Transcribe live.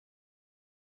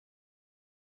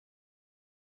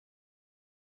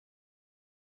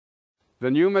The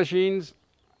new machines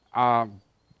are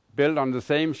built on the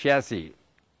same chassis,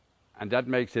 and that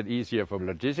makes it easier from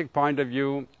a logistic point of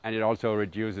view, and it also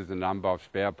reduces the number of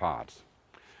spare parts.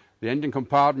 The engine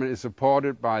compartment is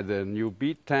supported by the new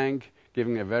bead tank,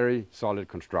 giving a very solid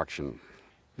construction.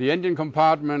 The engine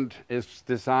compartment is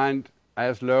designed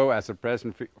as low as the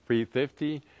present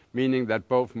 350, meaning that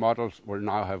both models will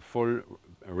now have full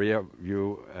rear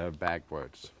view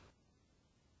backwards.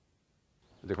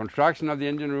 The construction of the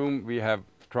engine room, we have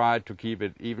tried to keep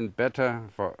it even better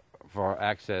for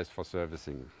access for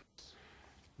servicing.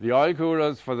 The oil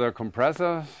coolers for the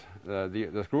compressors,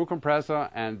 the screw compressor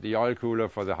and the oil cooler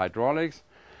for the hydraulics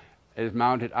is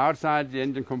mounted outside the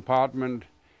engine compartment,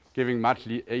 giving much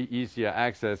easier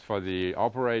access for the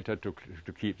operator to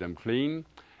keep them clean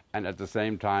and at the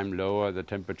same time lower the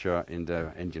temperature in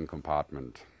the engine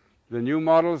compartment. The new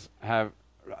models have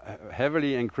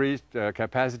heavily increased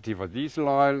capacity for diesel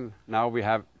oil. Now we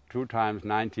have 2 times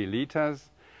 90 liters.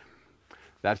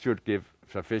 That should give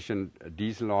sufficient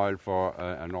diesel oil for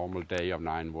a normal day of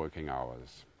 9 working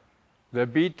hours. The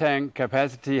bead tank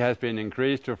capacity has been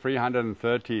increased to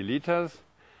 330 liters,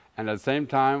 and at the same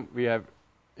time we have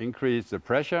increased the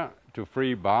pressure to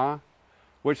 3 bar,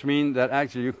 which means that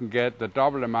actually you can get the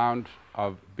double amount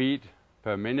of bead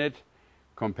per minute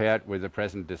compared with the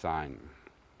present design.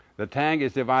 The tank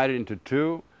is divided into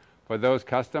 2 for those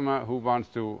customers who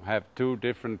want to have 2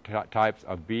 different types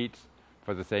of beads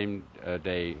for the same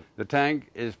day. The tank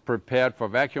is prepared for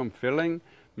vacuum filling,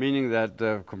 meaning that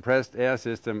the compressed air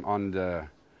system on the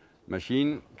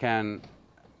machine can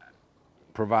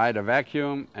provide a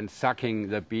vacuum and sucking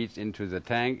the beads into the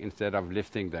tank instead of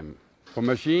lifting them. For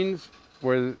machines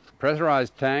with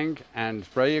pressurized tank and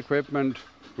spray equipment,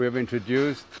 we have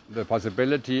introduced the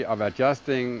possibility of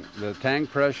adjusting the tank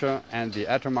pressure and the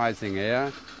atomizing air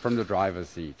from the driver's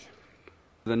seat.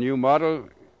 The new model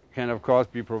can of course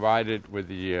be provided with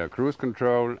the cruise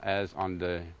control as on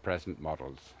the present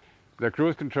models. The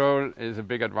cruise control is a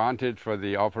big advantage for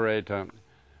the operator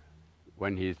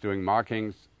when he's doing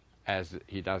markings, as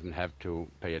he doesn't have to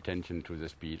pay attention to the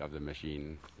speed of the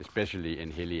machine, especially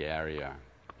in hilly area.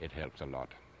 It helps a lot.